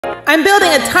I'm building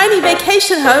a tiny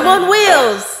vacation home on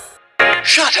wheels.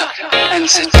 Shut up and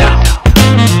sit down.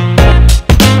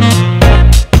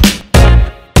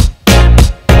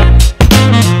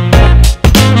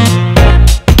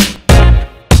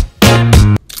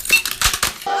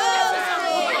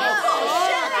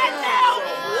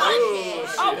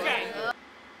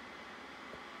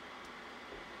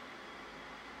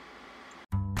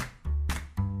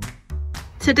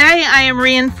 Today I am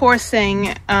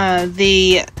reinforcing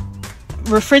the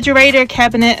refrigerator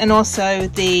cabinet and also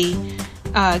the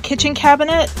kitchen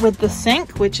cabinet with the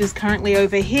sink, which is currently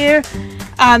over here.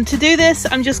 To do this,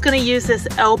 I'm just going to use this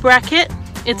L bracket.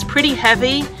 It's pretty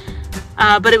heavy,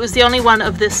 but it was the only one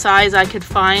of this size I could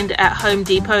find at Home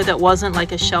Depot that wasn't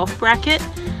like a shelf bracket.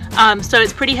 So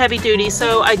it's pretty heavy duty.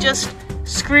 So I just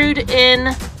screwed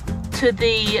in to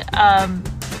the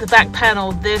back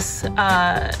panel this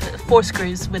 4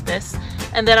 screws with this,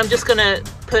 and then I'm just gonna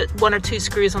put 1 or 2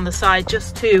 screws on the side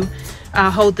just to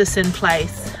hold this in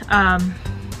place.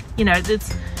 You know,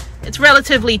 it's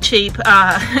relatively cheap,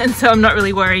 and so I'm not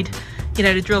really worried, you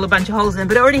know, to drill a bunch of holes in,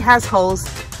 but it already has holes,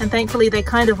 and thankfully they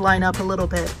kind of line up a little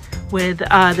bit with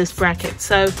this bracket.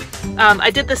 So I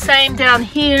did the same down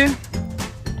here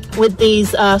with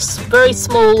these very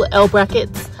small L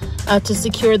brackets to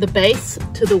secure the base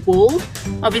to the wall.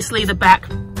 Obviously the back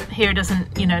here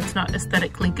doesn't, you know, it's not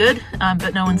aesthetically good,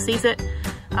 but no one sees it.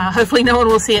 Hopefully no one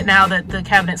will see it now that the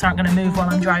cabinets aren't going to move while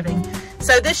I'm driving.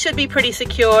 So this should be pretty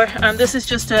secure. This is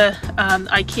just a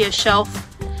IKEA shelf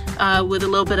with a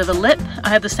little bit of a lip. I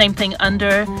have the same thing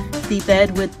under the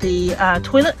bed with the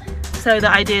toilet. So the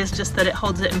idea is just that it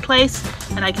holds it in place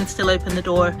and I can still open the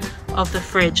door of the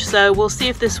fridge. So we'll see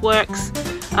if this works.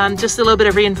 Just a little bit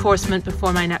of reinforcement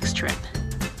before my next trip.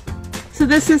 So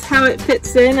this is how it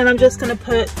fits in, and I'm just going to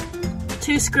put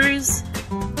 2 screws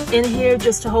in here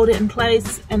just to hold it in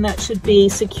place, and that should be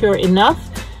secure enough.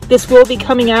 This will be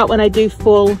coming out when I do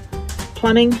full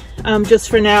plumbing. Just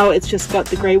for now, it's just got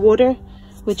the grey water,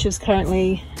 which is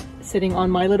currently sitting on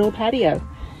my little patio.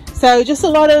 So just a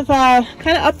lot of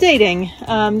kind of updating,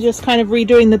 just kind of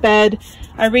redoing the bed.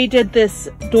 I redid this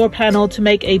door panel to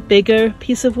make a bigger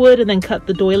piece of wood and then cut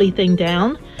the doily thing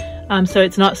down, so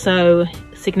it's not so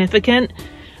significant.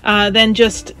 Then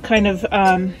just kind of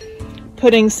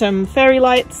putting some fairy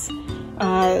lights,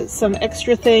 some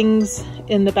extra things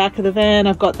in the back of the van.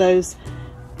 I've got those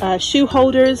shoe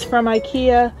holders from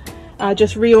IKEA,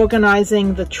 just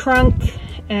reorganizing the trunk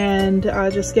and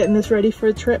just getting this ready for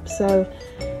a trip. So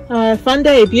fun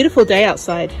day, beautiful day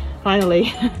outside,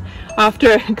 finally.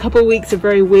 After a couple weeks of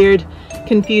very weird,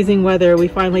 confusing weather, we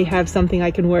finally have something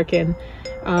I can work in.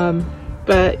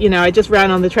 But you know, I just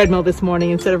ran on the treadmill this morning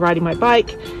instead of riding my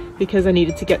bike because I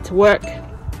needed to get to work.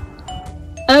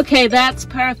 Okay, that's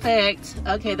perfect.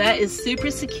 Okay, that is super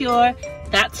secure.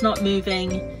 That's not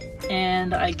moving,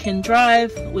 and I can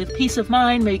drive with peace of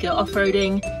mind, maybe go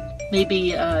off-roading,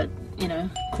 maybe you know,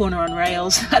 corner on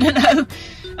rails. I don't know.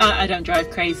 I don't drive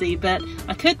crazy, but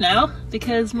I could now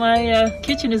because my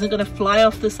kitchen isn't going to fly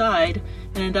off the side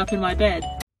and end up in my bed.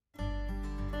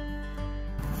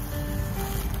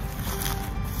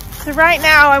 So right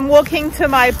now I'm walking to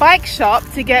my bike shop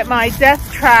to get my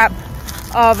death trap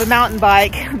of a mountain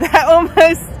bike that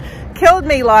almost killed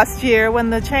me last year when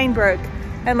the chain broke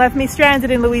and left me stranded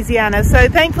in Louisiana. So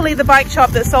thankfully the bike shop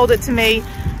that sold it to me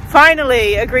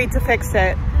finally agreed to fix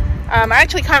it. I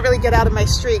actually can't really get out of my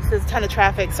street because there's a ton of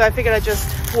traffic, so I figured I'd just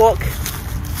walk,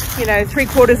 you know,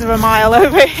 3/4 of a mile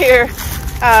over here,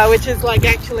 which is like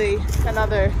actually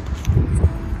another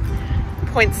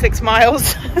 0.6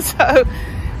 miles. So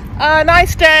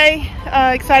nice day,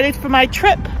 excited for my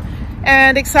trip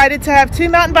and excited to have 2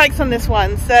 mountain bikes on this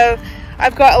one. So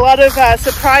I've got a lot of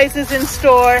surprises in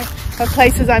store of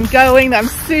places I'm going that I'm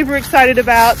super excited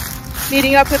about.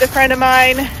 Meeting up with a friend of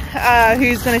mine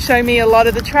who's going to show me a lot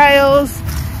of the trails,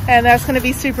 and that's going to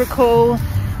be super cool.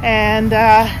 And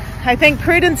I think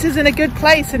Prudence is in a good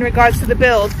place in regards to the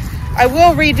build. I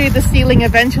will redo the ceiling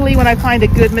eventually when I find a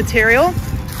good material.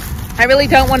 I really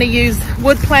don't want to use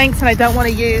wood planks, and I don't want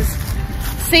to use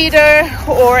cedar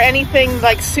or anything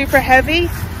like super heavy.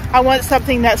 I want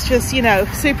something that's just, you know,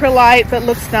 super light but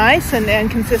looks nice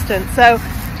and consistent. So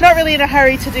not really in a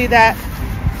hurry to do that.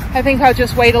 I think I'll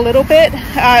just wait a little bit.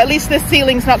 At least this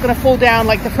ceiling's not going to fall down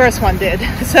like the first one did.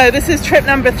 So this is trip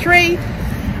number 3.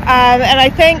 And I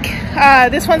think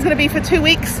this one's going to be for 2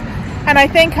 weeks. And I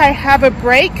think I have a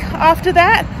break after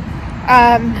that.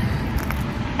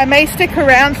 I may stick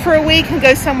around for a week and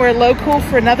go somewhere local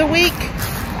for another week.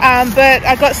 But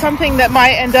I got something that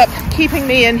might end up keeping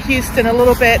me in Houston a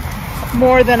little bit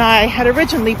more than I had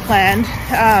originally planned.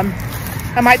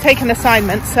 I might take an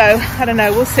assignment, so I don't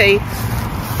know, we'll see.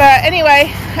 But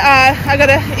anyway, I got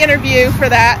an interview for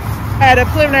that. I had a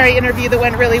preliminary interview that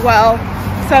went really well,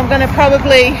 so I'm going to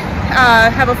probably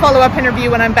have a follow-up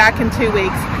interview when I'm back in 2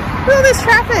 weeks. Look at all this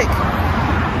traffic.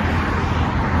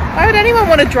 Why would anyone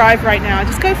want to drive right now?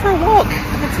 Just go for a walk.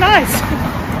 It's nice.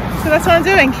 So that's what I'm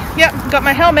doing. Yep, got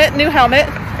my helmet, new helmet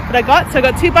that I got. So I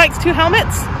got 2 bikes, 2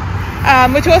 helmets,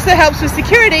 which also helps with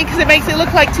security because it makes it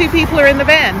look like 2 people are in the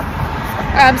van.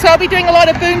 So I'll be doing a lot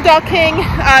of boondocking,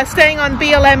 staying on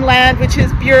BLM land, which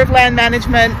is Bureau of Land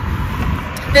Management.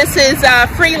 This is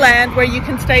free land where you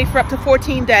can stay for up to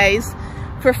 14 days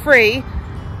for free,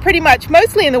 pretty much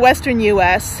mostly in the western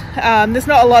US. There's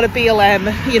not a lot of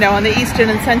BLM, you know, on the eastern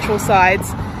and central sides,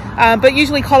 but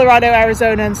usually Colorado,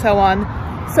 Arizona, and so on.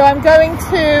 So I'm going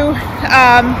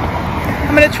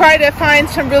to try to find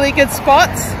some really good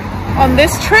spots on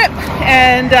this trip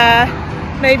and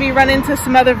maybe run into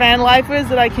some other van lifers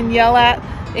that I can yell at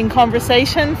in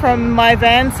conversation from my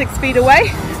van 6 feet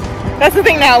away. That's the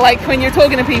thing now, like when you're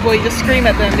talking to people, you just scream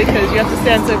at them because you have to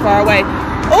stand so far away.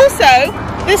 Also,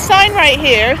 this sign right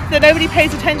here that nobody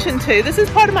pays attention to, this is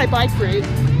part of my bike route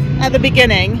at the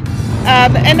beginning,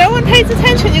 and no one pays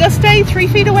attention. You gotta stay 3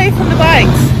 feet away from the bikes.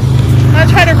 Not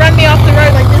trying to run me off the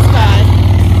road like this guy.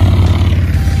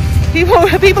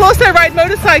 People also ride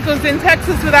motorcycles in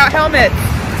Texas without helmets.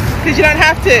 Because you don't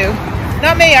have to.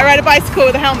 Not me, I ride a bicycle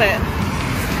with a helmet.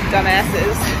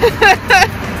 Dumbasses.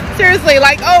 Seriously,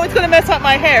 like, oh, it's gonna mess up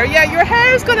my hair. Yeah, your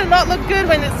hair is gonna not look good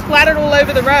when it's splattered all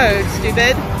over the road,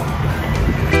 stupid.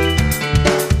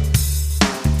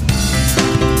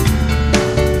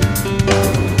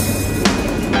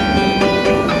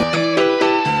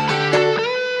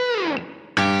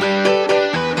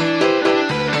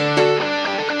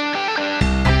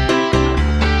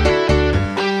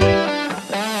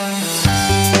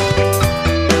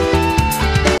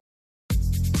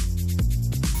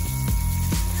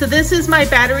 So this is my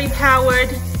battery powered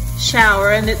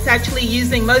shower, and it's actually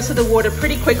using most of the water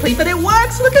pretty quickly, but it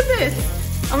works. Look at this.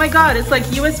 Oh my God, it's like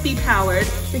USB powered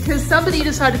because somebody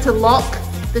decided to lock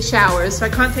the showers, so I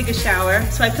can't take a shower.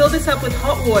 So I fill this up with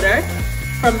hot water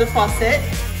from the faucet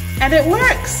and it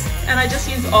works. And I just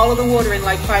use all of the water in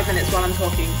like 5 minutes while I'm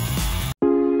talking.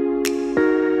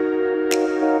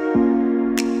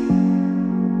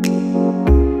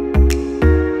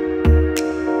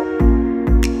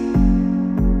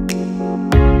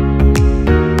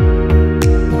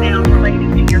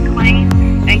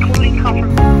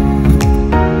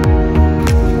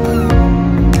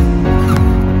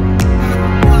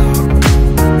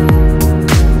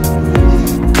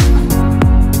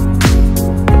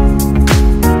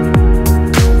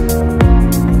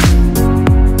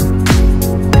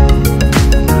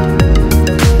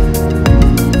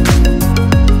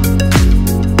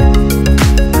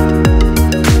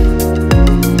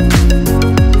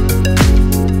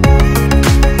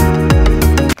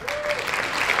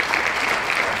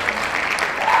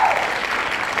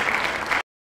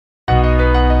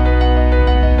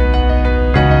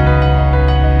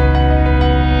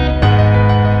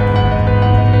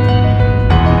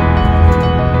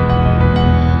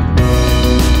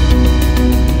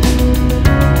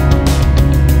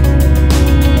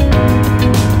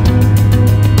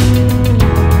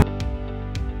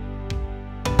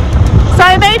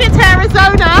 I made it to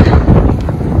Arizona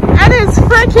and it's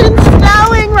freaking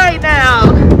snowing right now,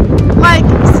 like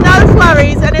snow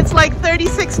flurries, and it's like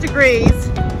 36 degrees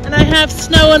and I have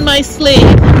snow on my sleeve.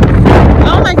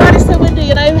 Oh my God, it's so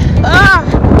windy, and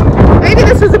maybe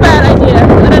this is a bad idea,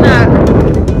 I don't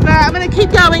know, but I'm gonna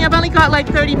keep going. I've only got like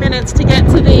 30 minutes to get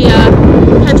to the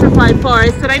petrified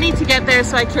forest, and I need to get there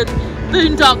so I can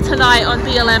boondock tonight on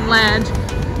BLM land.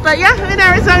 But yeah, I'm in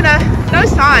Arizona. No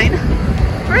sign.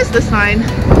 Where is the sign?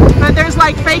 But there's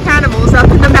like fake animals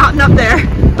up in the mountain up there,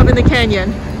 up in the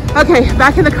canyon. Okay,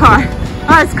 back in the car.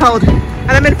 Oh, it's cold.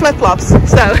 And I'm in flip-flops,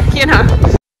 so, you know.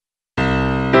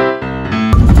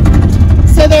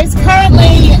 So there's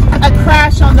currently a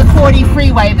crash on the 40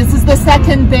 freeway. This is the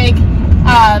second big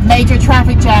major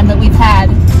traffic jam that we've had.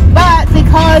 But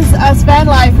because us van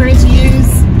lifers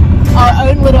use our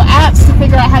own little apps to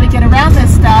figure out how to get around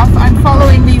this stuff, I'm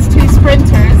following these 2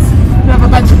 sprinters who have a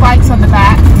bunch of bikes on the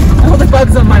back. All the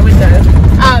bugs on my window.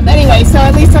 Anyway, so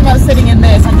at least I'm not sitting in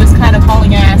this. I'm just kind of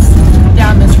hauling ass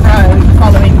down this road,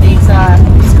 following these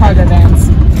cargo vans.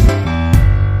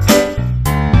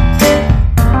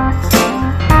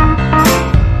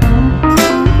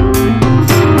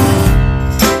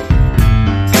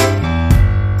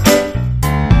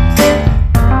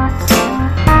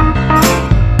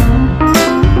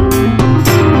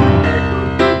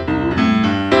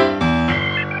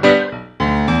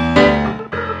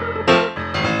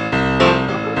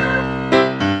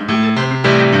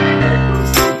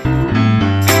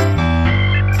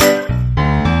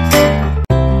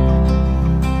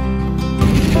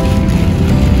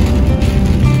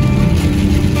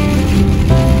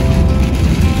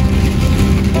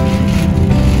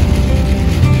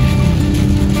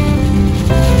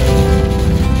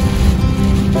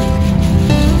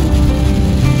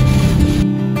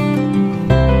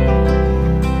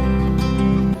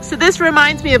 This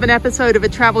reminds me of an episode of a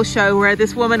travel show where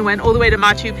this woman went all the way to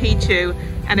Machu Picchu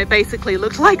and it basically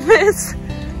looked like this.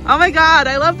 Oh my God,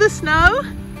 I love the snow,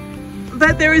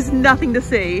 but there is nothing to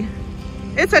see.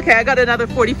 It's okay, I got another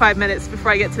 45 minutes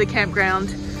before I get to the campground.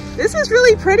 This is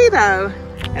really pretty though.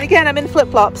 And again, I'm in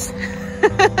flip-flops.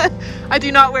 I do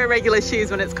not wear regular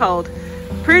shoes when it's cold.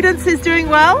 Prudence is doing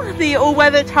well. The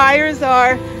all-weather tires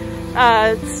are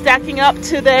stacking up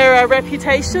to their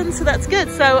reputation, so that's good.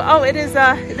 So, oh, it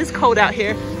is cold out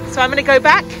here. So I'm gonna go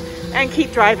back and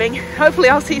keep driving. Hopefully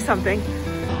I'll see something.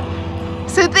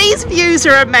 So these views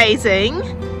are amazing.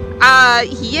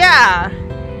 Yeah.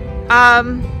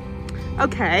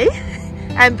 Okay.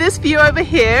 And this view over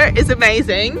here is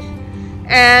amazing.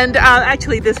 And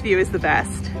actually this view is the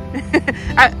best.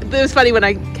 It was funny when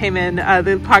I came in,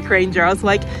 the park ranger, I was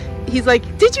like, he's like,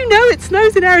 did you know it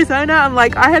snows in Arizona? I'm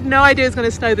like, I had no idea it was going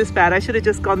to snow this bad. I should have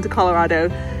just gone to Colorado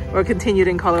or continued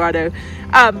in Colorado.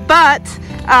 But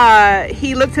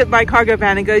he looked at my cargo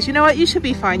van and goes, you know what, you should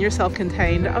be fine, you're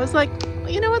self-contained. I was like,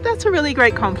 well, you know what, that's a really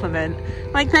great compliment.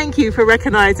 Like, thank you for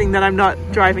recognizing that I'm not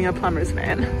driving a plumber's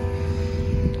van.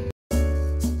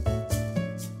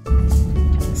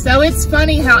 So it's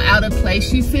funny how out of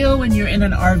place you feel when you're in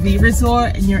an RV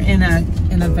resort and you're in a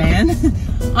van.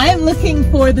 I am looking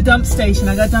for the dump station.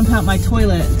 I gotta dump out my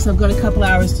toilet because I've got a couple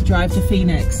hours to drive to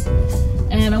Phoenix.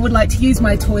 And I would like to use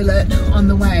my toilet on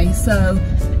the way. So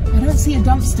I don't see a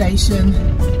dump station.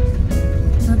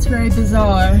 That's very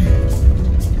bizarre.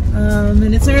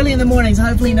 And it's early in the morning, so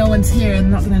hopefully no one's here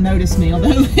and not gonna notice me,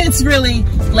 although it's really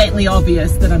blatantly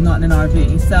obvious that I'm not in an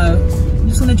RV. So I'm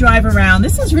just gonna drive around.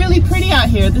 This is really pretty out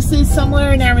here. This is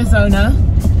somewhere in Arizona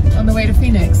on the way to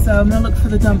Phoenix. So I'm gonna look for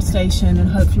the dump station and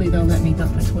hopefully they'll let me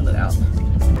dump my toilet out.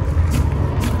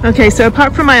 Okay, so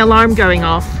apart from my alarm going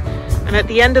off, I'm at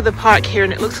the end of the park here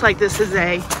and it looks like this is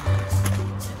a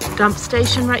dump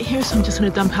station right here. So I'm just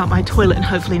gonna dump out my toilet and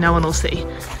hopefully no one will see.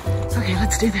 Okay,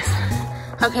 let's do this.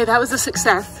 Okay, that was a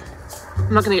success.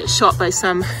 I'm not gonna get shot by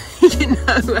some, you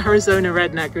know, Arizona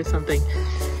redneck or something.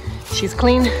 She's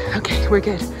clean. Okay, we're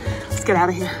good. Let's get out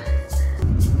of here.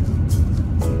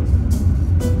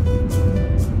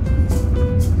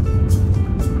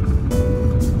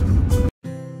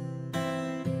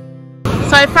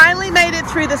 So I finally made it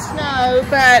through the snow,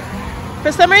 but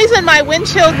for some reason my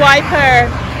windshield wiper,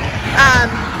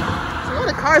 there's a lot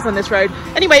of cars on this road.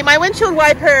 Anyway, my windshield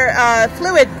wiper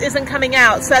fluid isn't coming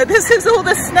out. So this is all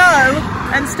the snow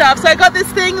and stuff. So I got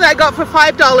this thing that I got for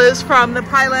 $5 from the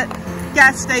Pilot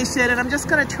gas station, and I'm just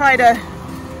gonna try to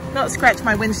not scratch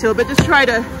my windshield, but just try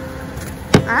to,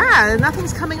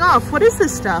 nothing's coming off. What is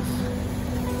this stuff?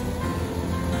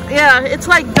 Yeah, it's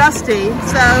like dusty,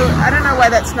 so I don't know why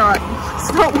it's not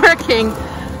working.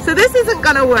 So this isn't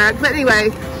gonna work, but anyway,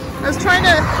 I was trying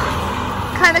to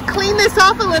kind of clean this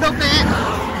off a little bit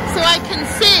so I can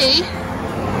see,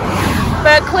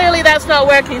 but clearly that's not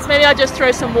working, so maybe I'll just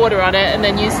throw some water on it and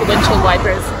then use the windshield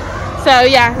wipers. So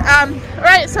yeah,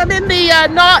 right, so I'm in the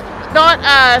not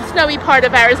snowy part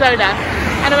of Arizona,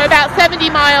 and I'm about 70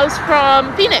 miles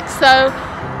from Phoenix, so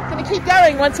I'm gonna keep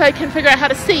going once I can figure out how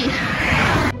to see.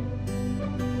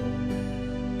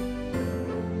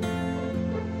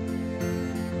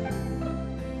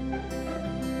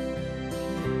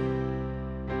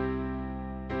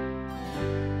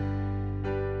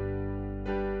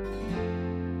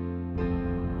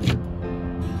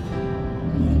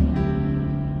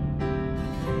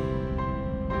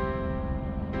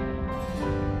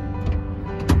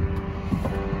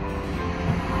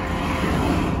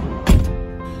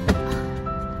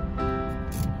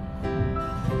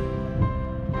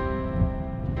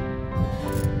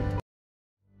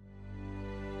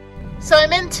 So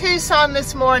I'm in Tucson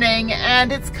this morning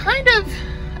and it's kind of,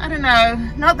 I don't know,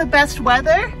 not the best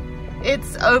weather.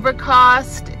 It's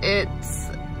overcast, it's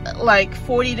like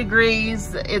 40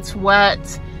 degrees, it's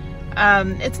wet.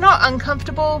 It's not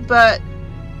uncomfortable, but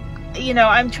you know,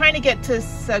 I'm trying to get to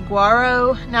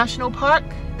Saguaro National Park.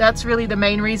 That's really the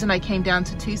main reason I came down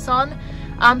to Tucson.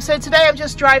 So today I'm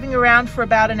just driving around for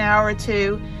about an hour or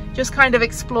two, just kind of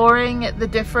exploring the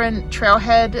different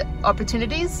trailhead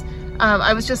opportunities.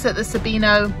 I was just at the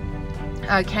Sabino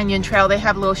Canyon Trail. They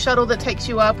have a little shuttle that takes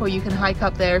you up, or you can hike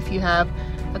up there if you have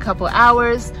a couple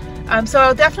hours. So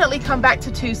I'll definitely come back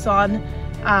to Tucson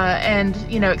and,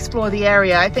 you know, explore the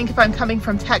area. I think if I'm coming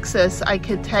from Texas, I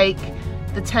could take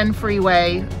the 10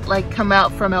 freeway, like come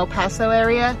out from El Paso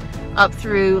area, up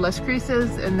through Las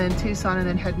Cruces and then Tucson and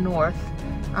then head north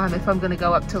if I'm gonna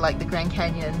go up to like the Grand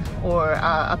Canyon or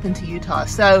up into Utah.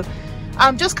 So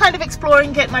just kind of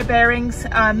exploring, getting my bearings.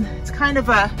 It's kind of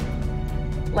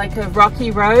like a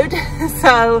rocky road,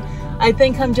 so I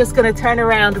think I'm just gonna turn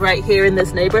around right here in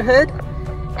this neighborhood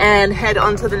and head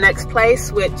on to the next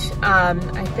place, which I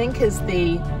think is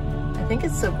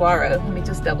it's Saguaro. Let me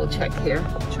just double check here.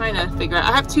 I'm trying to figure out,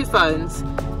 I have 2 phones.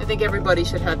 I think everybody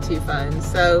should have 2 phones.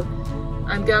 So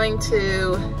I'm going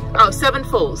to, Seven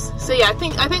Falls. So yeah, I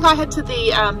think I head to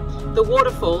the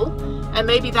waterfall, and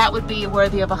maybe that would be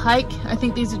worthy of a hike. I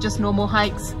think these are just normal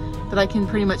hikes that I can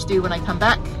pretty much do when I come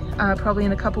back, probably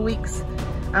in a couple weeks.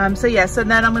 So yeah, so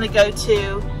then I'm gonna go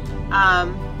to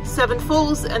Seven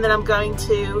Falls, and then I'm going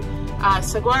to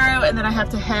Saguaro, and then I have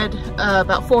to head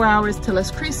about 4 hours to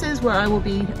Las Cruces, where I will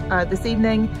be this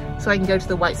evening, so I can go to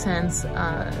the White Sands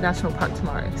National Park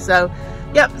tomorrow. So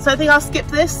yep, so I think I'll skip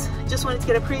this. Just wanted to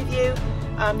get a preview.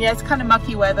 Yeah, it's kind of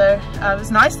mucky weather. It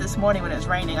was nice this morning when it was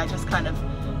raining. I just kind of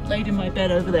laid in my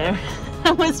bed over there.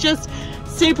 I was just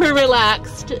super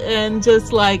relaxed and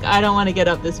just like, I don't want to get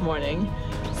up this morning.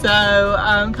 So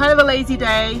kind of a lazy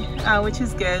day, which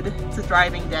is good. It's a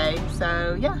driving day.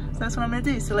 So yeah, so that's what I'm gonna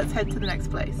do. So let's head to the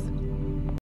next place. So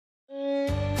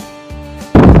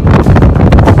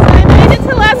I made it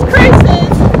to Las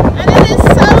Cruces, and it is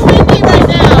so windy right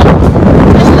now.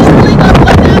 I literally got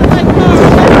blown out of my car.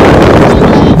 So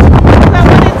I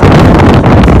wanted to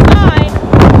get outside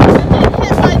and then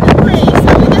hit by debris. So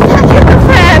we just had to hit the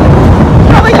fan.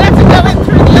 Probably gonna have to go in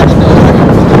through the other door.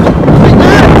 Oh my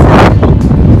God.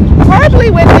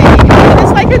 Horribly windy.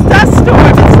 It's like a dust storm.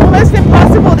 It's almost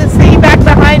impossible to see back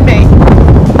behind me.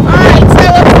 Alright, so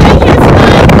I'm staying here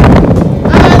tonight.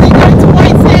 Then going to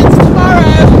White Sands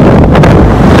tomorrow.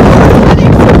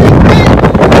 Heading to Big Bend.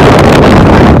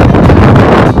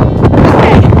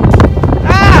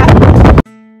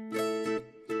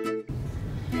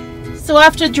 Okay. So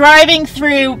after driving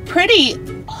through pretty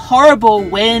horrible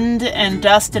wind and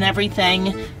dust and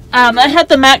everything, I had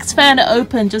the max fan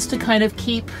open just to kind of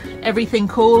keep everything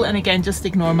cool, and again, just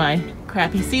ignore my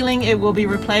crappy ceiling. It will be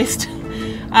replaced,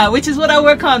 which is what I'll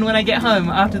work on when I get home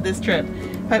after this trip,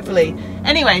 hopefully.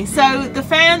 Anyway, so the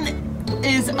fan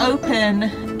is open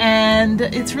and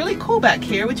it's really cool back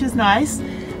here, which is nice,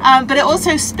 but it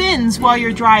also spins while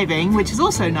you're driving, which is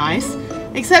also nice,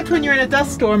 except when you're in a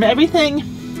dust storm. Everything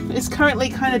is currently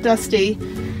kind of dusty.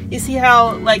 You see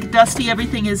how like dusty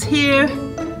everything is here?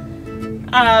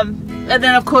 And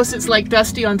then of course it's like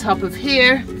dusty on top of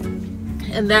here.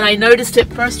 And then I noticed it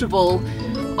first of all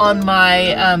on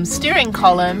my steering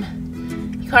column.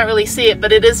 You can't really see it,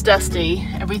 but it is dusty,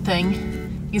 everything.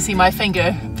 You see my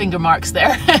finger marks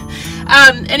there.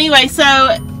 Anyway, so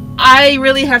I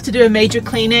really have to do a major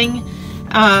cleaning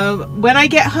when I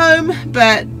get home,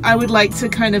 but I would like to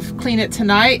kind of clean it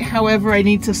tonight. However, I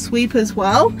need to sweep as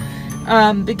well,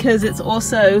 because it's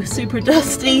also super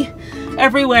dusty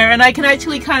everywhere, and I can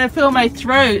actually kind of feel my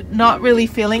throat not really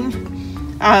feeling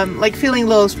like feeling a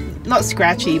little, not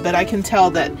scratchy, but I can tell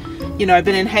that, you know, I've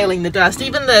been inhaling the dust.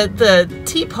 Even the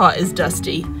teapot is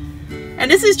dusty,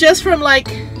 and this is just from like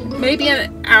maybe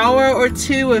an hour or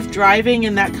 2 of driving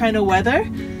in that kind of weather.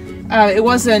 It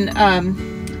wasn't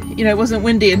you know, it wasn't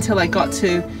windy until I got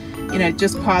to, you know,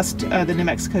 just past the New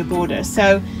Mexico border.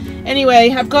 So anyway,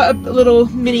 I've got a little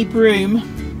mini broom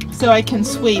so I can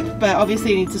sweep, but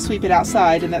obviously I need to sweep it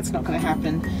outside, and that's not going to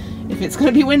happen if it's going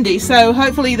to be windy. So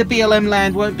hopefully the BLM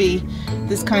land won't be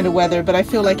this kind of weather, but I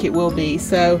feel like it will be.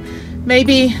 So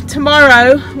maybe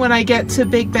tomorrow when I get to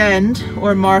Big Bend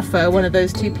or Marfa, one of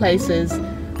those 2 places,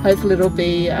 hopefully it'll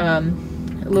be a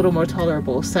little more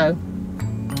tolerable. So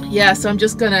yeah, so I'm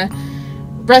just gonna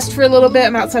rest for a little bit.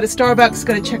 I'm outside of Starbucks,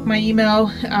 gonna check my email,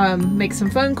 make some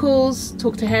phone calls,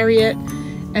 talk to Harriette,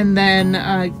 and then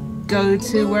go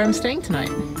to where I'm staying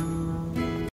tonight.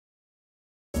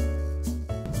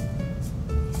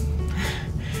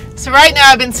 So right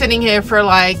now I've been sitting here for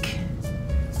like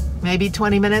maybe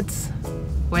 20 minutes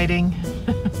waiting.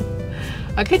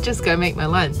 I could just go make my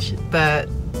lunch, but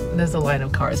there's a line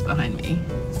of cars behind me.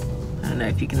 I don't know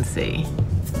if you can see.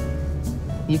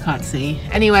 You can't see.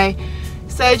 Anyway,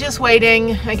 so just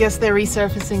waiting. I guess they're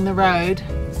resurfacing the road.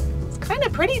 It's kind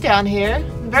of pretty down here.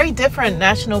 Very different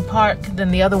national park than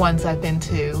the other ones I've been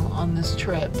to on this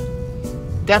trip.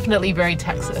 Definitely very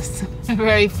Texas.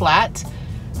 Very flat,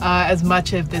 as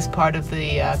much of this part of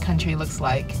the country looks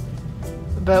like.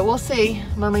 But we'll see.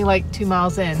 I'm only like 2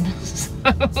 miles in.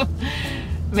 So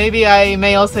maybe I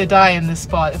may also die in this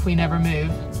spot if we never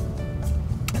move.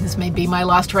 This may be my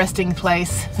last resting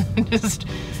place. Just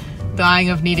dying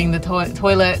of needing the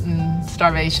toilet and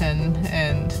starvation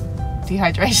and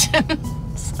dehydration.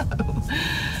 So,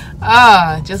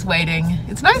 just waiting.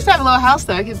 It's nice to have a little house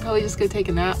though. I could probably just go take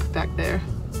a nap back there.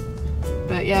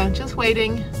 But yeah, just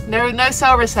waiting. No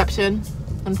cell reception,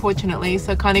 unfortunately,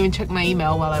 so I can't even check my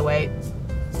email while I wait.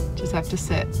 Just have to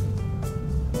sit.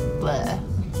 Blah.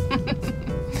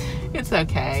 It's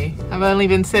okay. I've only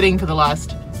been sitting for the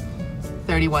last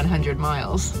 3,100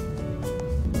 miles.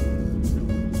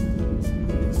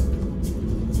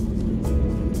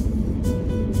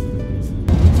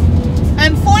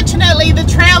 Unfortunately, the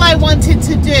trail I wanted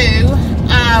to do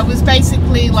was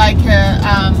basically like a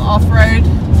off-road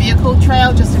vehicle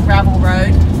trail, just a gravel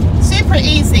road. Super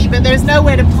easy, but there's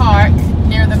nowhere to park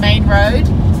near the main road,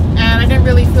 and I didn't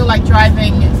really feel like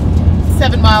driving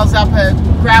 7 miles up a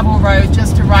gravel road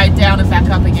just to ride down and back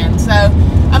up again. So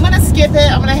I'm gonna skip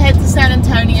it. I'm gonna head to San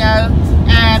Antonio,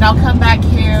 and I'll come back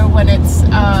here when it's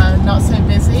not so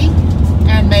busy,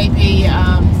 and maybe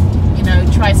you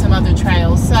know, try some other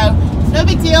trails. So no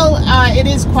big deal. It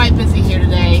is quite busy here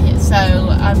today, so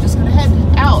I'm just gonna head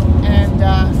out and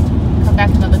come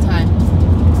back another time.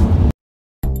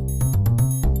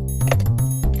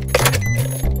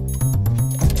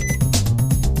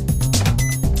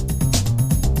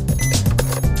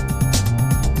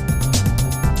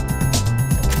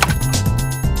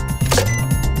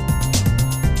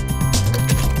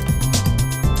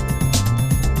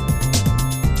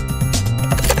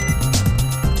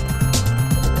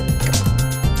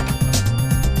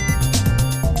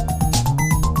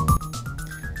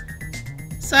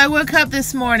 So I woke up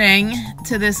this morning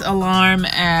to this alarm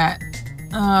at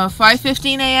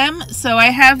 5:15 a.m. So I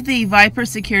have the Viper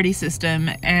security system,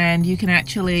 and you can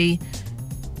actually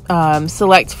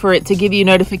select for it to give you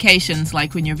notifications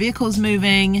like when your vehicle's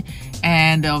moving,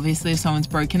 and obviously if someone's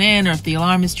broken in or if the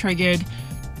alarm is triggered.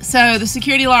 So the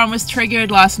security alarm was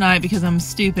triggered last night because I'm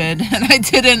stupid and I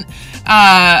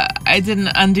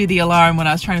didn't undo the alarm when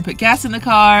I was trying to put gas in the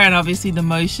car, and obviously the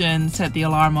motion set the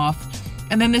alarm off.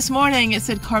 And then this morning it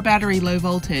said car battery low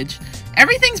voltage.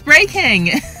 Everything's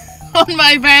breaking on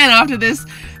my van after this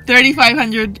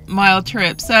 3,500 mile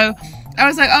trip. So I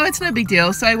was like, oh, it's no big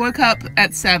deal. So I woke up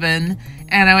at 7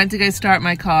 and I went to go start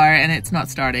my car, and it's not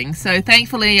starting. So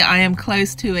thankfully I am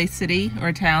close to a city or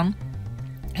a town,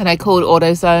 and I called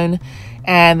AutoZone,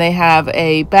 and they have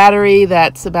a battery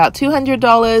that's about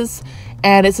 $200,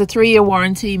 and it's a 3-year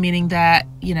warranty, meaning that,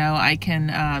 you know, I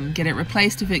can get it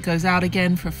replaced if it goes out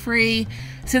again for free.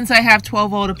 Since I have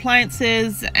 12-volt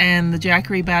appliances and the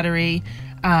Jackery battery,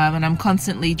 and I'm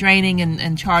constantly draining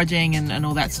and charging and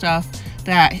all that stuff,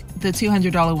 that the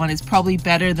 $200 one is probably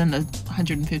better than the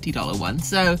 $150 one.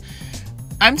 So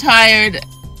I'm tired,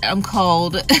 I'm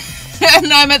cold,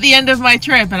 and I'm at the end of my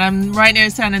trip, and I'm right near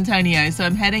San Antonio. So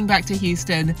I'm heading back to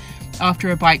Houston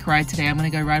after a bike ride today. I'm going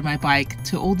to go ride my bike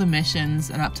to all the missions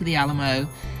and up to the Alamo,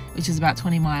 which is about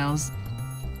 20 miles.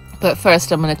 But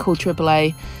first I'm going to call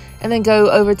AAA and then go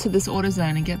over to this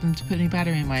AutoZone and get them to put a new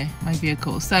battery in my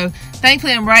vehicle. So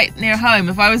thankfully I'm right near home.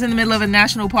 If I was in the middle of a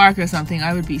national park or something,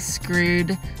 I would be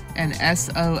screwed and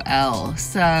SOL.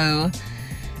 So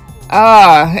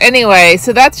anyway,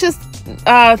 so that's just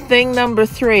thing number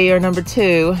 3 or number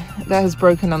 2 that has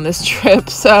broken on this trip.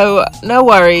 So no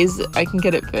worries, I can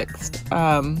get it fixed.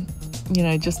 You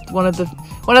know, just one of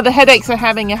the headaches of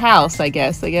having a house, I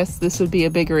guess. This would be a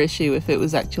bigger issue if it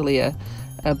was actually a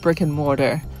brick and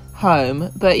mortar home.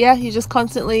 But yeah, you're just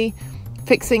constantly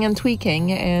fixing and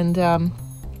tweaking, and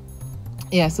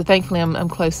yeah, so thankfully I'm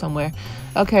close somewhere.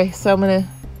 Okay, so I'm gonna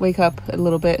wake up a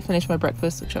little bit, finish my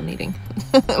breakfast, which I'm eating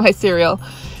my cereal,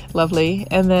 lovely,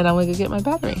 and then I'm gonna go get my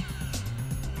battery.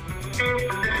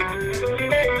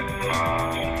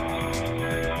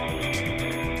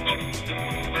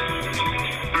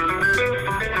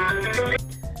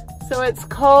 So it's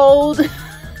cold,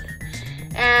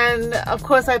 and of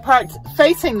course I parked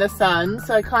facing the sun,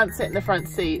 so I can't sit in the front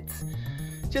seats.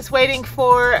 Just waiting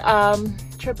for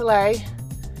AAA,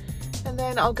 and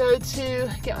then I'll go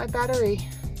to get my battery.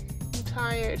 I'm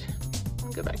tired.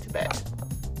 I'll go back to bed.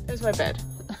 There's my bed.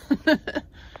 So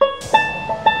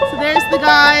there's the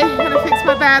guy gonna fix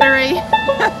my battery.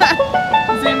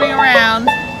 Zooming around.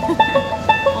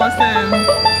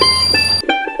 Awesome.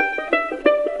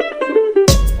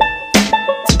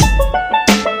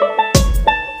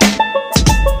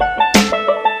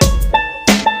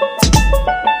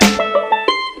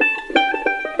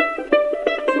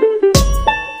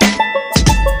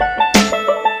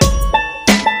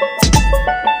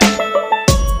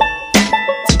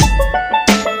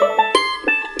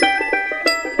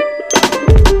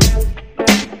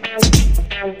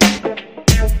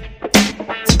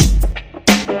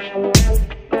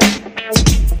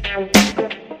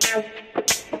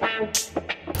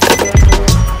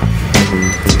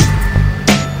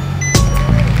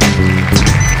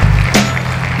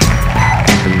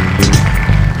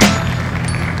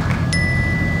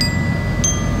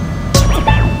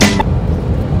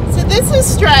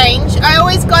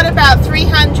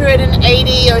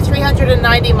 380 or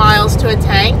 390 miles to a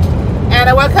tank, and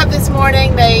I woke up this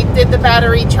morning, they did the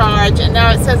battery charge, and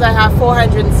now it says I have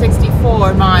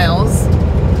 464 miles,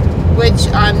 which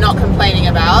I'm not complaining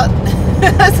about.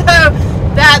 So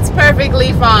that's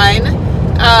perfectly fine.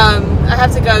 I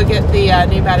have to go get the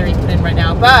new battery put in right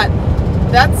now, but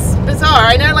that's bizarre.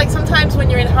 I know, like, sometimes when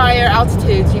you're in higher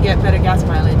altitudes you get better gas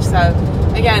mileage. So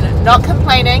again, not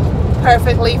complaining,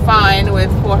 perfectly fine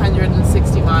with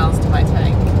 460 miles to my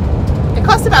tank. It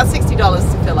costs about $60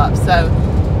 to fill up, so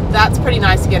that's pretty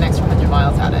nice to get an extra 100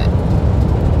 miles out of it.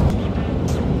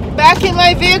 Back in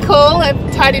my vehicle,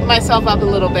 I've tidied myself up a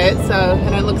little bit so I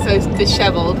don't look so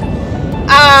disheveled.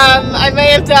 I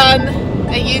may have done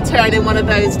a U-turn in one of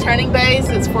those turning bays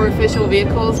that's for official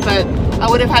vehicles, but I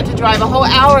would have had to drive a whole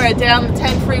hour down the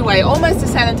 10 freeway, almost to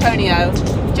San Antonio,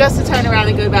 just to turn around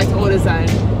and go back to AutoZone.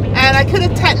 And I could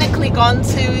have technically gone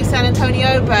to San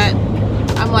Antonio, but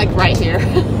I'm like right here.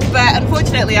 But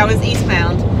unfortunately I was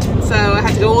eastbound, so I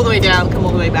had to go all the way down, come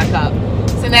all the way back up.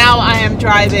 So now I am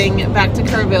driving back to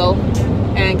Kerrville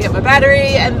and get my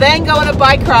battery and then go on a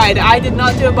bike ride. I did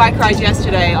not do a bike ride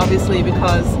yesterday, obviously,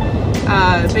 because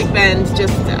Big Bend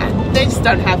they just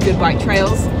don't have good bike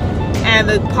trails, and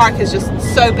the park is just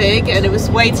so big and it was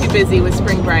way too busy with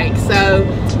spring break. So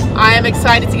I am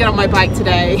excited to get on my bike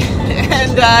today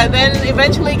and then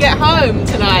eventually get home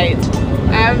tonight.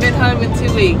 I haven't been home in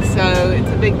 2 weeks, so it's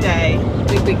a big day,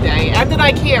 big day. And an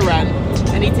IKEA run.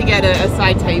 I need to get a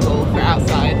side table for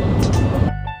outside.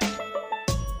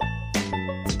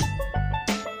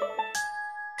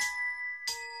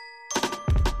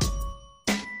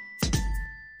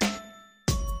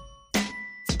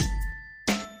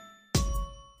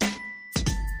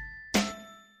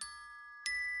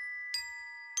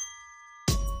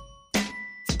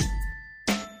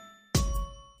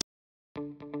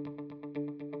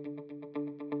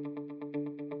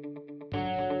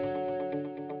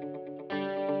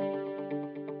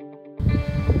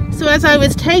 So as I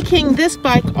was taking this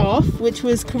bike off, which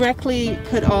was correctly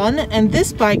put on, and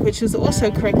this bike, which was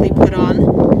also correctly put on,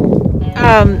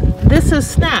 this has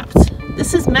snapped.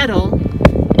 This is metal,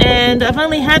 and I've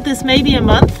only had this maybe a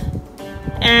month,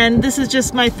 and this is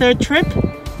just my third trip,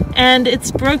 and it's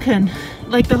broken,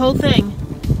 like the whole thing.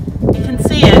 You can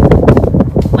see it,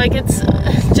 like it's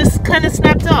just kind of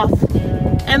snapped off.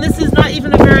 And this is not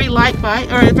even a very light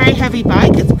bike, or a very heavy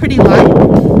bike, it's pretty light.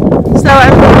 So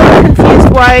I'm a little confused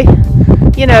why,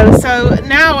 you know, so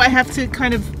now I have to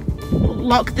kind of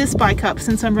lock this bike up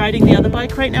since I'm riding the other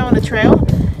bike right now on a trail,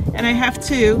 and I have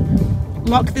to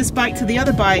lock this bike to the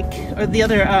other bike, or the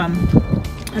other, I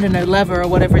don't know, lever or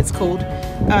whatever it's called,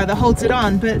 that holds it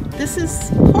on. But this is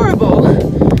horrible.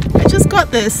 I just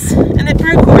got this and it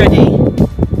broke already,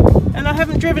 and I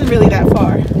haven't driven really that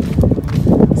far.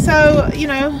 So, you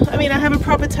know, I mean, I have a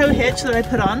proper tow hitch that I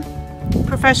put on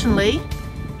professionally,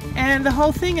 and the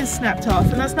whole thing is snapped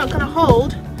off, and that's not going to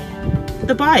hold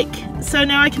the bike. So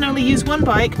now I can only use one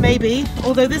bike, maybe,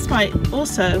 although this might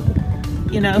also,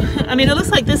 you know, I mean, it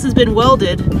looks like this has been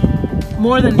welded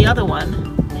more than the other one.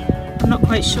 I'm not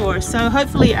quite sure. So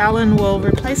hopefully Alan will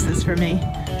replace this for me.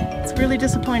 It's really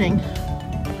disappointing.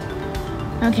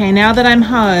 Okay, now that I'm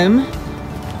home,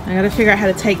 I gotta figure out how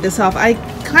to take this off. I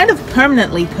kind of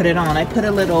permanently put it on. I put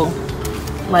a little,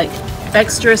 like,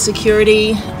 extra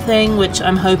security thing, which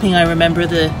I'm hoping I remember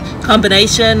the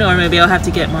combination, or maybe I'll have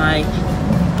to get my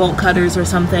bolt cutters or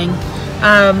something.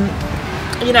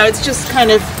 You know, it's just kind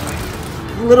of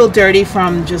a little dirty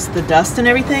from just the dust and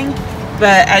everything,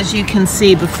 but as you can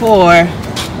see before,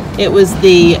 it was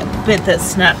the bit that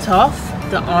snapped off,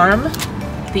 the arm,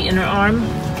 the inner arm.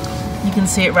 You can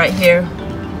see it right here.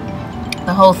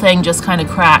 The whole thing just kind of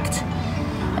cracked,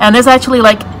 and there's actually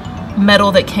like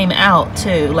metal that came out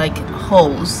too, like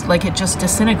holes, like it just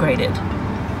disintegrated,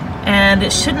 and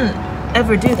it shouldn't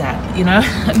ever do that, you know.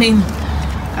 I mean,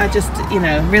 I just, you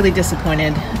know, really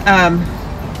disappointed.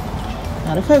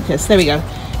 Out of focus, there we go.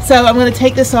 So I'm going to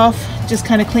take this off, just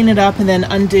kind of clean it up, and then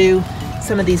undo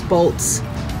some of these bolts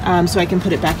so I can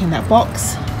put it back in that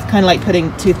box. It's kind of like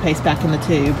putting toothpaste back in the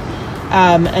tube.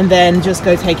 And then just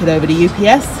go take it over to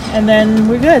UPS, and then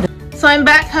we're good. So I'm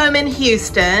back home in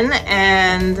Houston,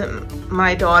 and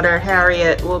my daughter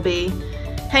Harriette will be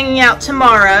hanging out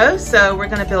tomorrow. So we're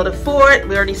gonna build a fort.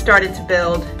 We already started to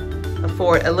build a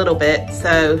fort a little bit,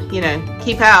 so, you know,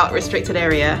 keep out, restricted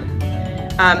area.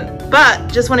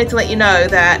 But just wanted to let you know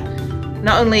that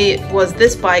not only was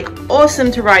this bike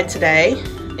awesome to ride today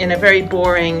in a very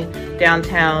boring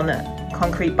downtown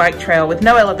concrete bike trail with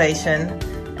no elevation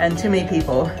and too many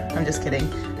people. I'm just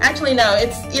kidding. Actually, no,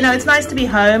 it's, you know, it's nice to be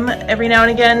home every now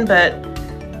and again, but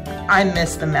I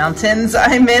miss the mountains.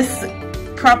 I miss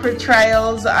proper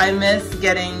trails. I miss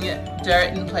getting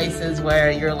dirt in places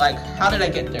where you're like, how did I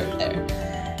get dirt there?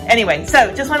 Anyway,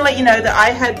 so just want to let you know that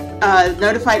I had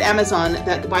notified Amazon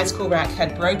that the bicycle rack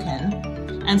had broken.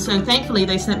 And so thankfully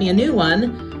they sent me a new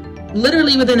one,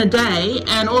 literally within a day.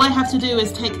 And all I have to do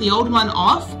is take the old one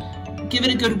off, give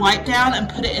it a good wipe down and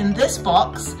put it in this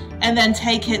box, and then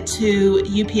take it to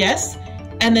UPS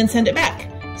and then send it back.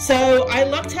 So I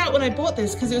lucked out when I bought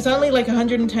this because it was only like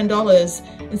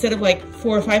 $110 instead of like $400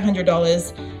 or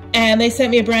 $500. And they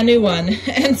sent me a brand new one.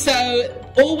 And so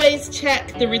always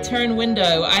check the return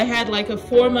window. I had like a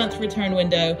 4-month return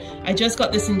window. I just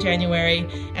got this in January,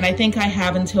 and I think I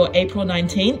have until April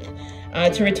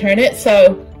 19th to return it.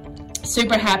 So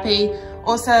super happy.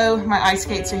 Also, my ice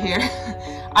skates are here.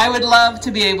 I would love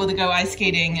to be able to go ice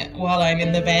skating while I'm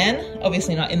in the van.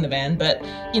 Obviously not in the van, but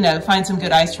you know, find some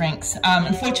good ice rinks.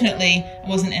 Unfortunately, I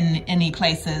wasn't in any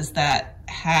places that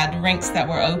had rinks that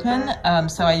were open,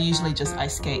 so I usually just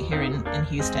ice skate here in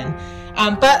Houston.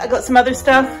 But I got some other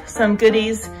stuff, some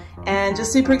goodies, and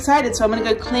just super excited. So I'm gonna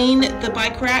go clean the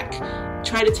bike rack,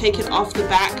 try to take it off the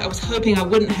back. I was hoping I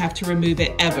wouldn't have to remove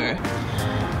it ever.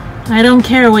 I don't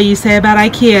care what you say about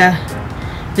IKEA.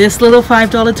 This little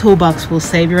 $5 toolbox will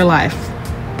save your life.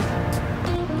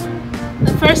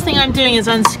 The first thing I'm doing is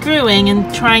unscrewing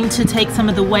and trying to take some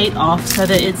of the weight off so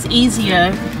that it's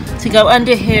easier to go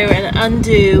under here and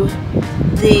undo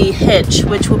the hitch,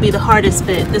 which will be the hardest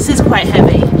bit. This is quite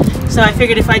heavy, so I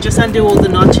figured if I just undo all the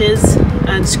notches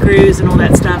and screws and all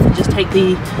that stuff and just take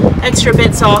the extra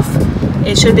bits off,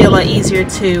 it should be a lot easier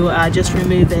to just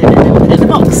remove it and then put it in the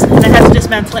box. And I have to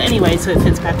dismantle it anyway so it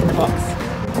fits back in the box.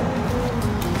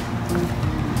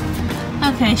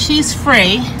 Okay, she's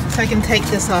free, so I can take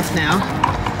this off now.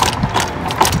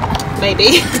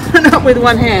 Maybe, not with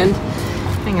one hand.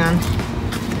 Hang on.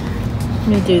 Let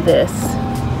me do this.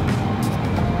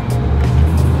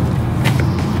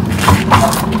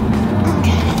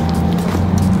 Okay.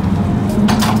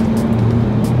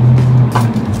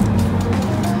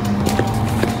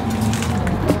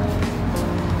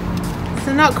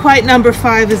 So not quite number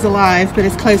 5 is alive, but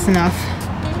it's close enough.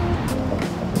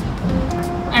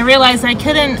 I realized I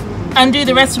couldn't undo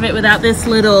the rest of it without this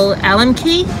little Allen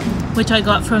key, which I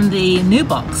got from the new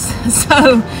box.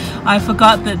 So I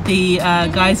forgot that the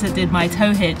guys that did my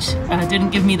tow hitch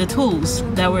didn't give me the tools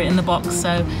that were in the box.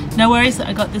 So no worries,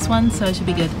 I got this one, so it should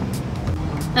be good.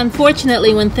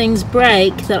 Unfortunately, when things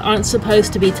break that aren't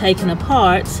supposed to be taken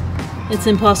apart, it's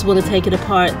impossible to take it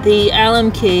apart. The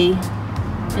Allen key,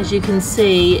 as you can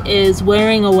see, is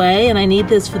wearing away, and I need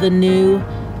this for the new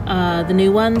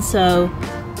one. So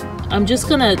I'm just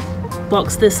gonna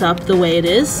box this up the way it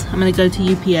is. I'm gonna go to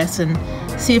UPS and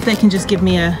see if they can just give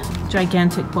me a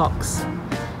gigantic box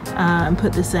and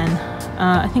put this in.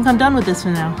 I think I'm done with this for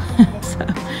now. So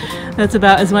that's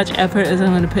about as much effort as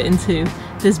I'm gonna put into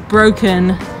this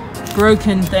broken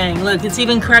thing. Look, it's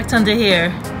even cracked under here.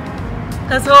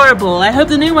 That's horrible. I hope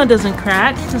the new one doesn't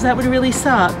crack, because that would really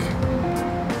suck.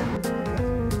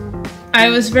 I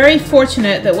was very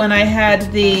fortunate that when I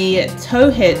had the tow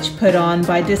hitch put on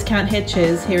by Discount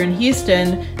Hitches here in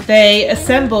Houston, they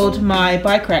assembled my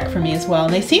bike rack for me as well,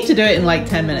 and they seem to do it in like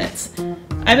 10 minutes.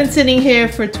 I've been sitting here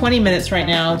for 20 minutes right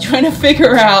now trying to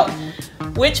figure out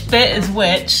which bit is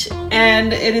which,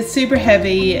 and it is super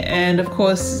heavy. And of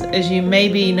course, as you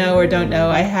maybe know or don't know,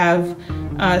 I have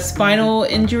spinal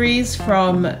injuries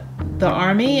from the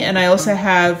Army, and I also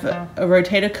have a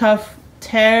rotator cuff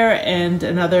tear and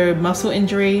another muscle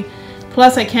injury.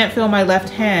 Plus I can't feel my left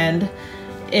hand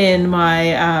in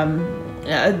my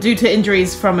due to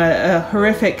injuries from a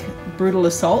horrific brutal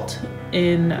assault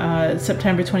in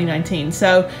September 2019.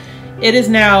 So it is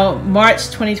now March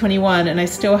 2021 and I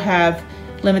still have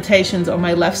limitations on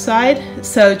my left side.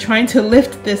 So trying to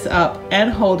lift this up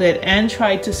and hold it and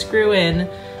try to screw in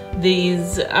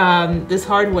these this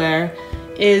hardware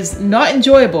is not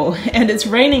enjoyable, and it's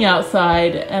raining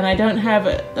outside and I don't have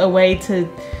a way to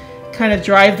kind of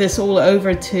drive this all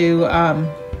over to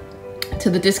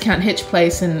the Discount Hitch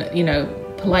place and, you know,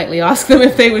 politely ask them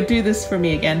if they would do this for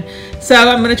me again. So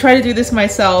I'm going to try to do this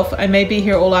myself. I may be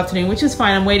here all afternoon, which is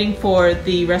fine. I'm waiting for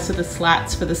the rest of the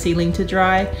slats for the ceiling to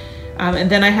dry, and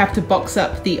then I have to box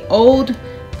up the old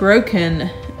broken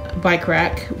bike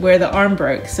rack where the arm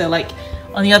broke. So like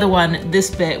on the other one,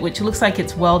 this bit, which looks like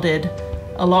it's welded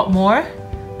a lot more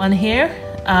on here,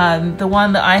 the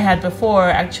one that I had before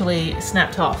actually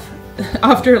snapped off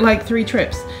after like 3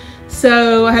 trips.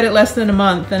 So I had it less than a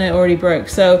month and it already broke.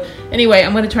 So anyway,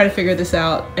 I'm going to try to figure this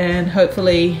out and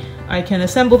hopefully I can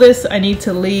assemble this. I need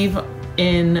to leave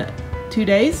in 2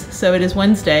 days. So it is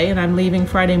Wednesday and I'm leaving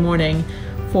Friday morning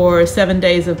for 7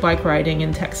 days of bike riding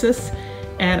in Texas.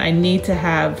 and I need to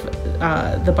have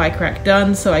the bike rack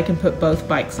done so I can put both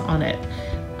bikes on it.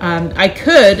 I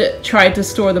could try to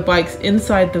store the bikes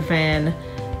inside the van.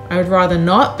 I would rather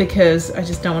not, because I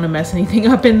just don't want to mess anything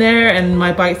up in there, and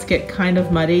my bikes get kind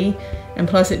of muddy, and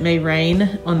plus it may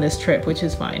rain on this trip, which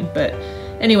is fine. But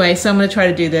anyway, so I'm going to try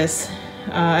to do this.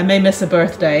 I may miss a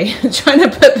birthday trying to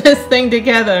put this thing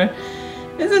together.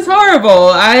 This is horrible.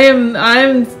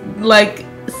 I'm like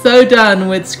so done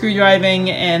with screwdriving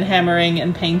and hammering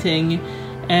and painting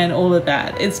and all of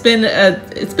that. It's been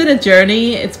a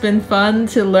journey. It's been fun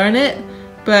to learn it,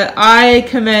 but I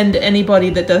commend anybody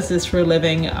that does this for a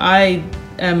living. I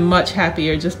am much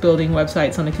happier just building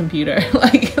websites on a computer.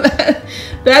 Like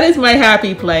that is my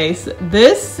happy place.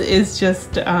 This is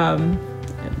just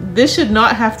this should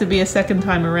not have to be a second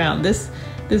time around. This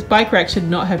bike rack should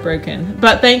not have broken,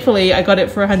 but thankfully I got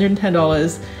it for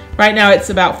 $110. Right now it's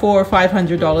about $400 or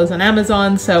 $500 on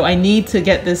Amazon, so I need to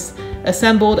get this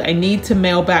assembled. I need to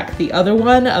mail back the other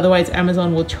one, otherwise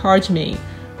Amazon will charge me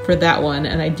for that one,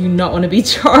 and I do not want to be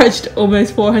charged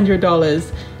almost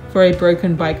 $400 for a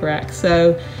broken bike rack.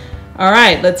 So all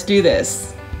right, let's do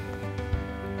this.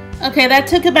 Okay, that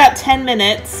took about 10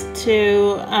 minutes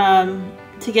to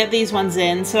get these ones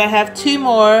in. So I have 2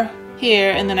 more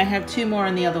here, and then I have 2 more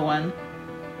on the other one,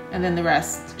 and then the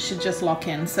rest should just lock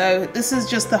in. So this is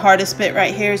just the hardest bit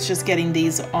right here. It's just getting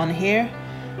these on here.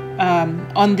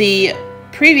 On the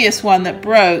previous one that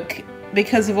broke,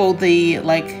 because of all the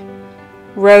like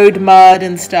road mud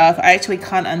and stuff, I actually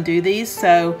can't undo these,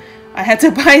 so I had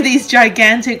to buy these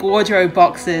gigantic wardrobe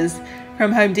boxes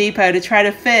from Home Depot to try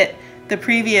to fit the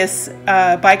previous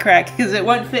bike rack, because it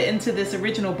won't fit into this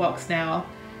original box now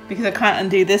because I can't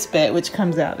undo this bit, which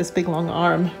comes out, this big long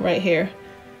arm right here.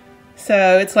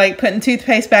 So it's like putting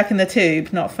toothpaste back in the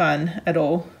tube. Not fun at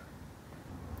all.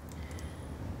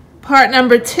 Part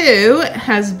number 2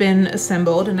 has been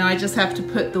assembled, and now I just have to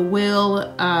put the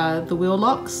wheel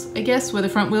locks, I guess, where the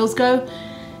front wheels go.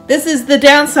 This is the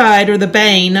downside, or the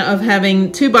bane, of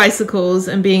having 2 bicycles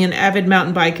and being an avid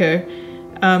mountain biker.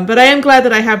 But I am glad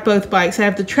that I have both bikes. I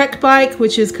have the Trek bike,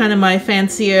 which is kind of my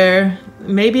fancier,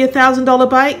 maybe $1,000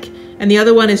 bike, and the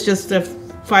other one is just a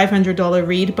 $500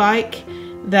 Reed bike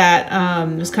that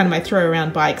is kind of my throw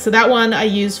around bike. So that one I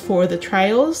use for the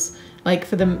trails, like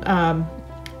for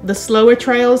the slower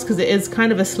trails, because it is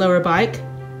kind of a slower bike.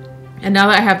 And now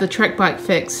that I have the Trek bike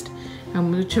fixed,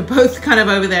 which are both kind of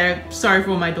over there, sorry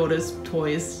for all my daughter's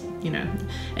toys, you know.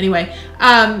 Anyway,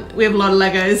 we have a lot of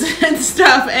Legos and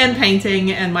stuff, and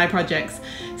painting and my projects.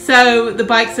 So the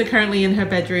bikes are currently in her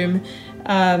bedroom.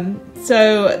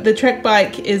 So the Trek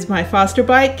bike is my faster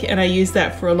bike, and I use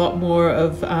that for a lot more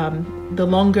of the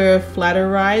longer, flatter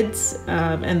rides.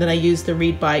 And then I use the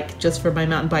Reed bike just for my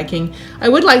mountain biking. I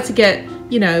would like to get,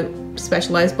 you know,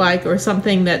 Specialized bike or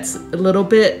something that's a little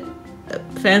bit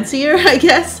fancier, I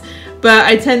guess. But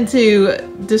I tend to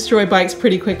destroy bikes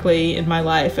pretty quickly in my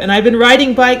life. And I've been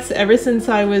riding bikes ever since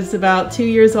I was about 2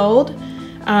 years old.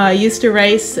 I used to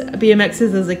race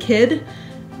BMXs as a kid,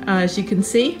 as you can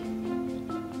see.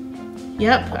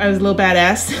 Yep, I was a little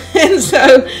badass. And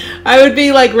so I would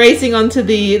be like racing onto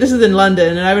this is in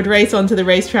London, and I would race onto the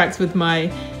racetracks with my,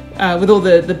 with all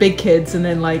the big kids, and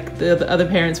then like the other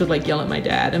parents would like yell at my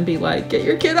dad and be like, "Get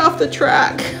your kid off the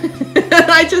track." And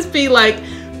I'd just be like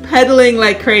pedaling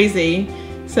like crazy.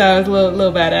 So I was a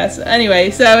little badass.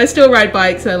 Anyway, so I still ride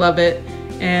bikes, I love it.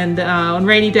 And on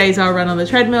rainy days I'll run on the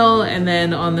treadmill, and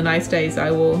then on the nice days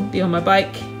I will be on my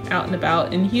bike out and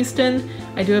about in Houston.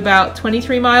 I do about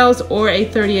 23 miles or a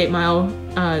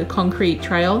 38-mile concrete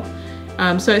trail.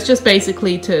 So it's just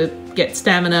basically to get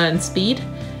stamina and speed.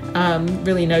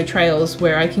 Really no trails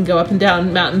where I can go up and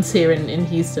down mountains here in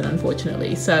Houston,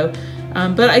 unfortunately. So,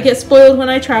 but I get spoiled when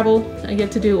I travel. I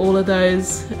get to do all of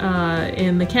those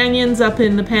in the canyons up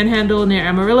in the Panhandle near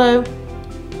Amarillo,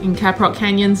 in Caprock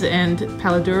Canyons and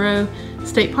Paladuro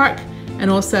State Park, and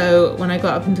also when I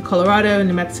got up into Colorado and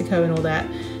New Mexico and all that.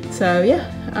 So yeah,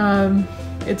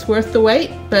 it's worth the wait.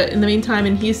 But in the meantime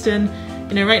in Houston,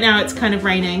 you know, right now it's kind of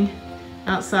raining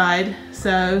outside,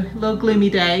 so a little gloomy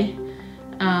day.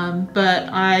 But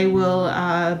I will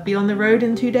be on the road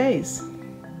in 2 days.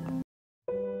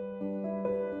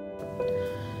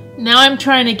 Now I'm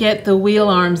trying to get the wheel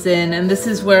arms in, and this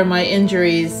is where my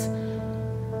injuries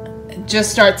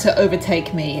just start to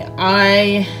overtake me.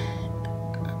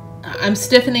 I'm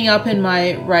stiffening up in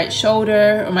my right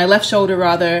shoulder, or my left shoulder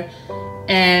rather,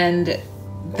 and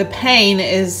the pain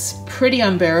is pretty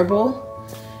unbearable.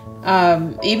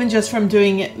 Even just from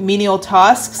doing menial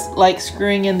tasks like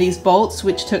screwing in these bolts,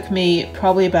 which took me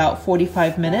probably about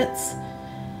 45 minutes.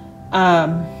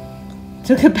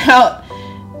 Took about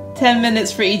 10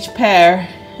 minutes for each pair.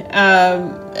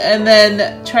 And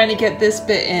then trying to get this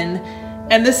bit in.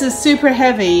 And this is super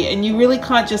heavy, and you really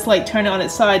can't just like turn it on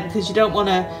its side because you don't want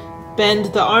to bend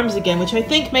the arms again, which I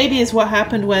think maybe is what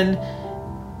happened when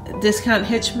Discount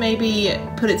Hitch maybe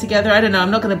put it together. I don't know, I'm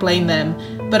not going to blame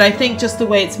them, but I think just the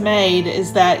way it's made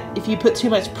is that if you put too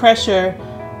much pressure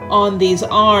on these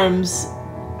arms,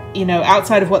 you know,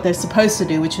 outside of what they're supposed to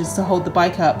do, which is to hold the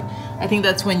bike up, I think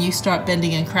that's when you start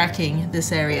bending and cracking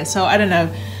this area. So I don't know.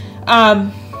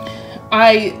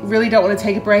 I really don't want to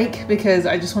take a break because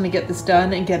I just want to get this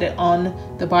done and get it on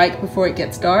the bike before it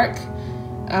gets dark,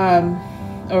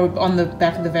 or on the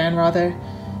back of the van rather.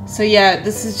 So yeah,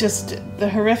 this is just the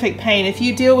horrific pain. If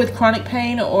you deal with chronic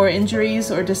pain or injuries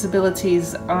or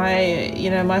disabilities,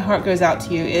 my heart goes out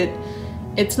to you.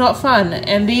 It's not fun,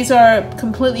 and these are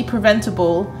completely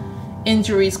preventable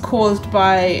injuries caused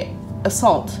by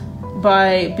assault,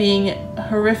 by being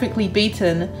horrifically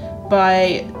beaten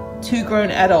by 2 grown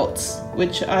adults,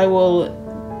 which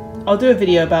I'll do a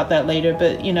video about that later,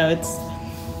 but you know, it's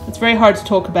very hard to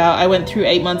talk about. I went through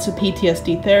 8 months of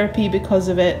PTSD therapy because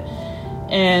of it,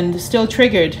 and still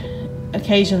triggered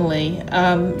occasionally.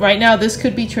 Right now this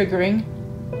could be triggering,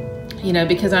 you know,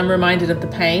 because I'm reminded of the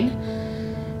pain,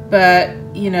 but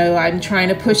you know, I'm trying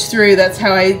to push through. That's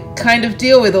how I kind of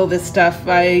deal with all this stuff.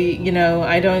 I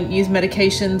don't use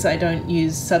medications, I don't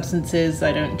use substances,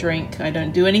 I don't drink, I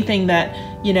don't do anything that,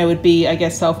 you know, would be, I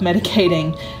guess,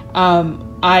 self-medicating.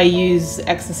 I use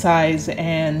exercise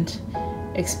and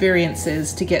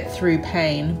experiences to get through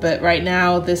pain, but right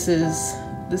now this is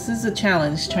a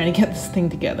challenge, trying to get this thing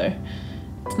together.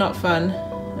 It's not fun.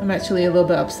 I'm actually a little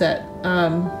bit upset,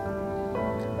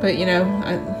 but you know,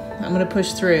 I'm gonna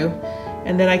push through,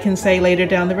 and then I can say later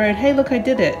down the road, hey look, I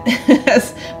did it,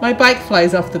 as my bike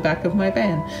flies off the back of my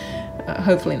van.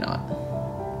 Hopefully not.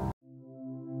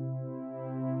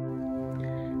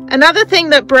 Another thing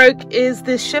that broke is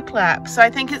this shiplap. So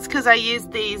I think it's because I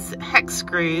used these hex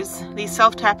screws, these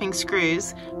self-tapping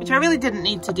screws, which I really didn't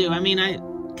need to do. I mean, I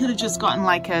could have just gotten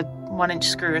like a 1-inch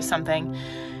screw or something.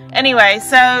 Anyway,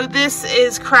 so this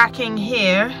is cracking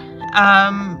here.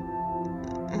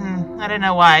 I don't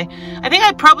know why. I think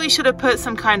I probably should have put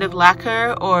some kind of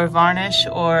lacquer or varnish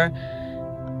or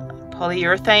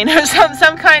polyurethane or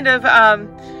some kind of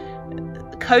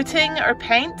coating or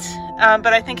paint,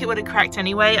 but I think it would have cracked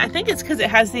anyway. I think it's because it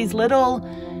has these little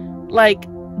like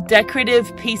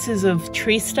decorative pieces of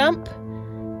tree stump.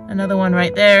 Another one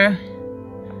right there,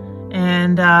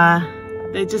 and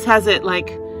it just has it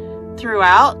like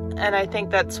throughout, and I think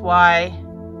that's why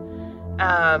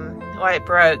it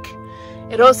broke.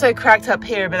 It also cracked up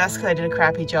here, but that's because I did a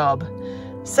crappy job.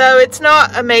 So it's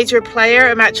not a major player.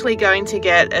 I'm actually going to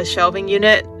get a shelving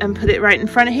unit and put it right in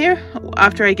front of here.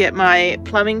 After I get my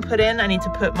plumbing put in, I need to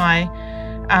put my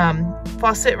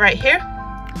faucet right here.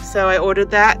 So I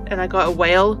ordered that, and I got a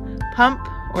whale pump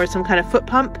or some kind of foot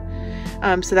pump.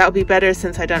 So that will be better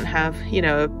since I don't have, you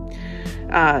know,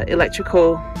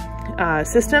 electrical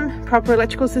system, proper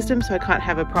electrical system, so I can't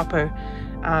have a proper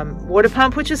water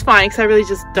pump, which is fine because I really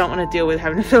just don't want to deal with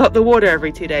having to fill up the water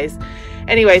every 2 days.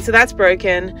 Anyway, so that's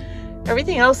broken.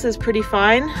 Everything else is pretty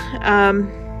fine.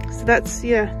 So that's,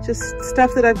 yeah, just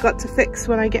stuff that I've got to fix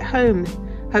when I get home,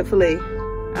 hopefully.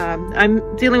 I'm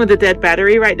dealing with a dead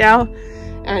battery right now,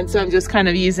 and so I'm just kind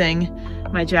of using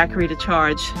my Jackery to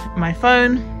charge my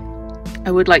phone.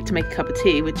 I would like to make a cup of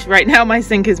tea, which right now my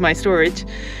sink is my storage.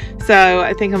 So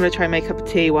I think I'm gonna try and make a cup of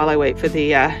tea while I wait for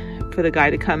the guy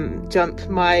to come jump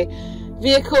my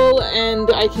vehicle, and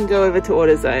I can go over to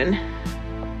AutoZone.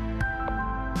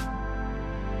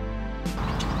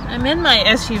 I'm in my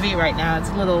SUV right now. It's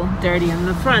a little dirty in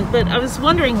the front, but I was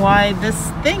wondering why this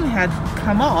thing had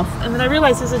come off, and then I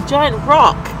realized there's a giant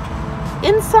rock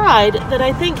inside that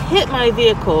I think hit my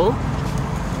vehicle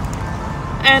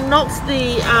and knocks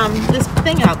the this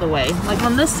thing out the way. Like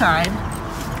on this side,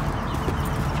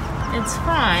 it's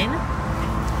fine,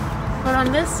 but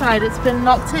on this side it's been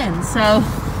knocked in. So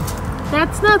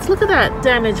that's nuts. Look at that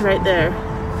damage right there.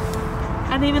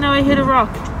 I didn't even know I hit a rock.